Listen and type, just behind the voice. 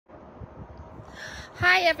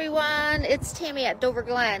Hi everyone, it's Tammy at Dover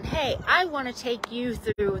Glen. Hey, I want to take you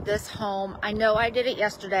through this home. I know I did it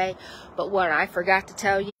yesterday, but what I forgot to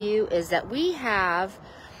tell you is that we have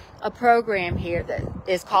a program here that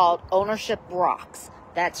is called Ownership Rocks.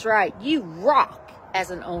 That's right, you rock as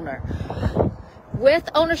an owner. With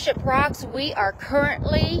Ownership Rocks, we are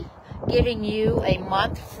currently giving you a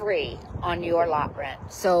month free on your lot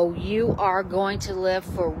rent. So you are going to live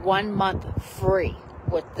for 1 month free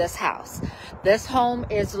with this house. This home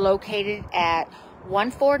is located at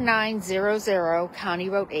 14900 County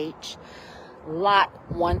Road H, lot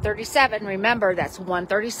 137. Remember, that's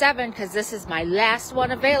 137 because this is my last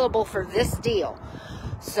one available for this deal.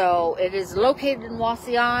 So it is located in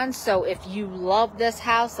Wauseon. So if you love this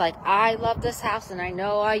house like I love this house, and I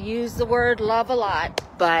know I use the word love a lot,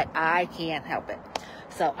 but I can't help it.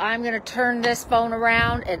 So I'm going to turn this phone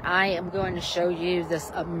around and I am going to show you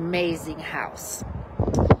this amazing house.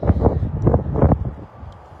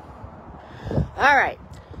 All right,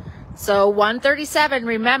 so 137,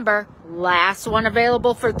 remember, last one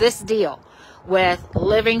available for this deal with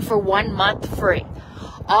living for 1 month free.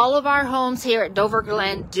 All of our homes here at Dover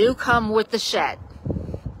Glen do come with the shed.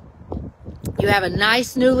 You have a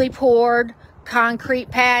nice newly poured concrete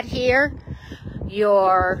pad here.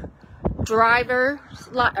 Your driver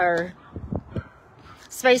or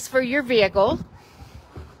space for your vehicle.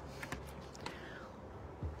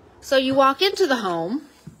 So you walk into the home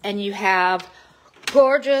and you have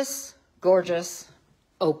gorgeous, gorgeous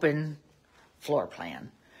open floor plan.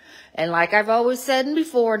 And like I've always said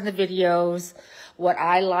before in the videos, what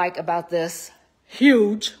I like about this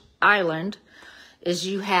huge island is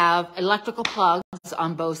you have electrical plugs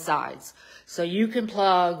on both sides. So you can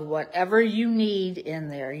plug whatever you need in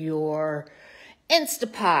there. Your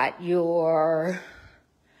Instapot, your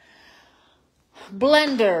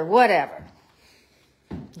blender, whatever.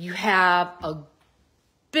 You have a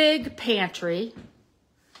big pantry.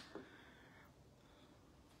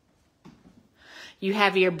 You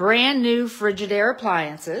have your brand new Frigidaire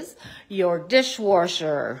Appliances, your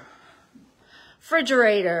dishwasher,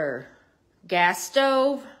 refrigerator, gas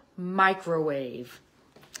stove, microwave,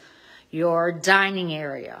 your dining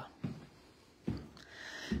area.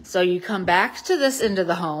 So you come back to this end of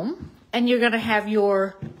the home and you're going to have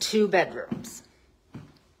your 2 bedrooms.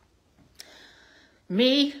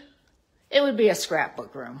 Me, it would be a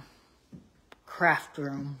scrapbook room, craft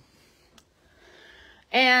room,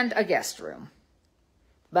 and a guest room.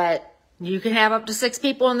 But you can have up to 6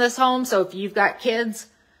 people in this home, so if you've got kids,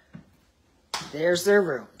 there's their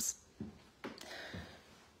rooms.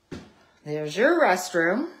 There's your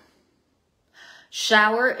restroom.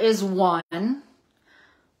 Shower is one,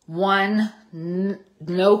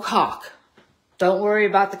 no caulk. Don't worry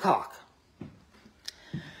about the caulk.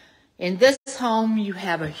 In this home, you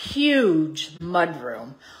have a huge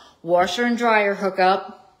mudroom, washer and dryer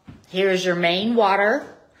hookup. Here's your main water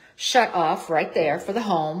shut off right there for the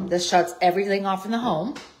home. This shuts everything off in the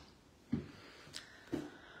home.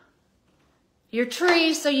 Your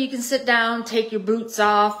tree so you can sit down, take your boots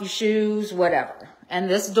off, your shoes, whatever. And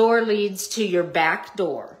this door leads to your back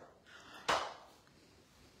door.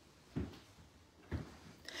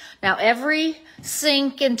 Now every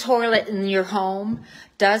sink and toilet in your home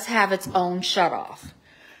does have its own shutoff.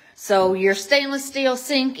 So your stainless steel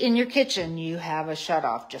sink in your kitchen, you have a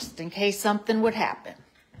shutoff just in case something would happen.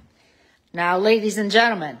 Now, ladies and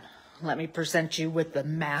gentlemen, let me present you with the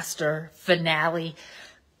master finale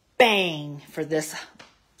bang for this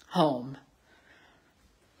home.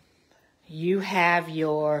 You have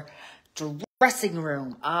your dressing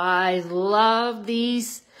room. I love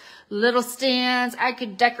these little stands. I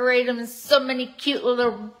could decorate them in so many cute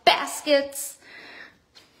little baskets.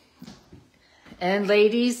 And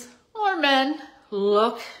ladies or men,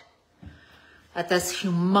 look at this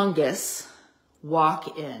humongous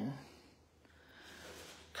walk-in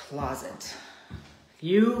closet.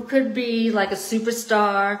 You could be like a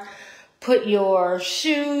superstar, put your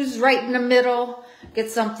shoes right in the middle, get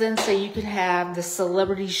something so you could have the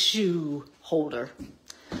celebrity shoe holder.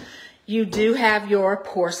 You do have your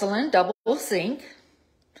porcelain double sink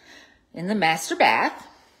in the master bath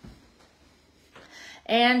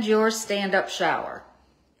and your stand-up shower.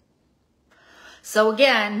 So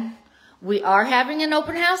again, we are having an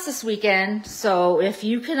open house this weekend, so if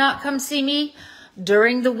you cannot come see me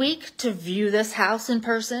during the week to view this house in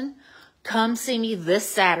person, come see me this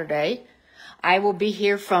Saturday. I will be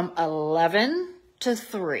here from 11 to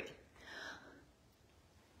 3.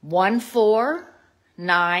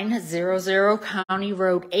 14900 County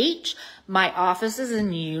Road H. My office is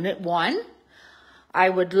in Unit 1. I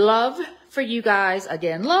would love for you guys,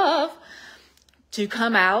 again, love to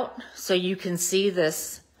come out so you can see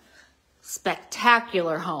this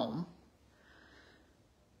spectacular home.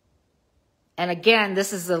 And again,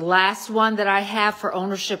 this is the last one that I have for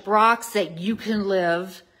Ownership Rocks that you can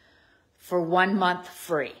live for 1 month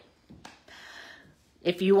free.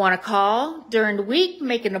 If you want to call during the week,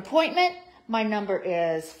 make an appointment. My number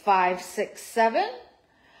is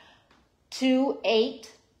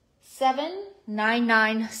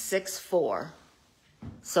 567-287-9964.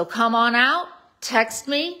 So come on out, text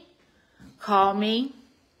me, call me,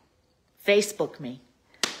 Facebook me.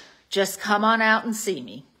 Just come on out and see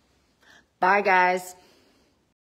me. Bye, guys.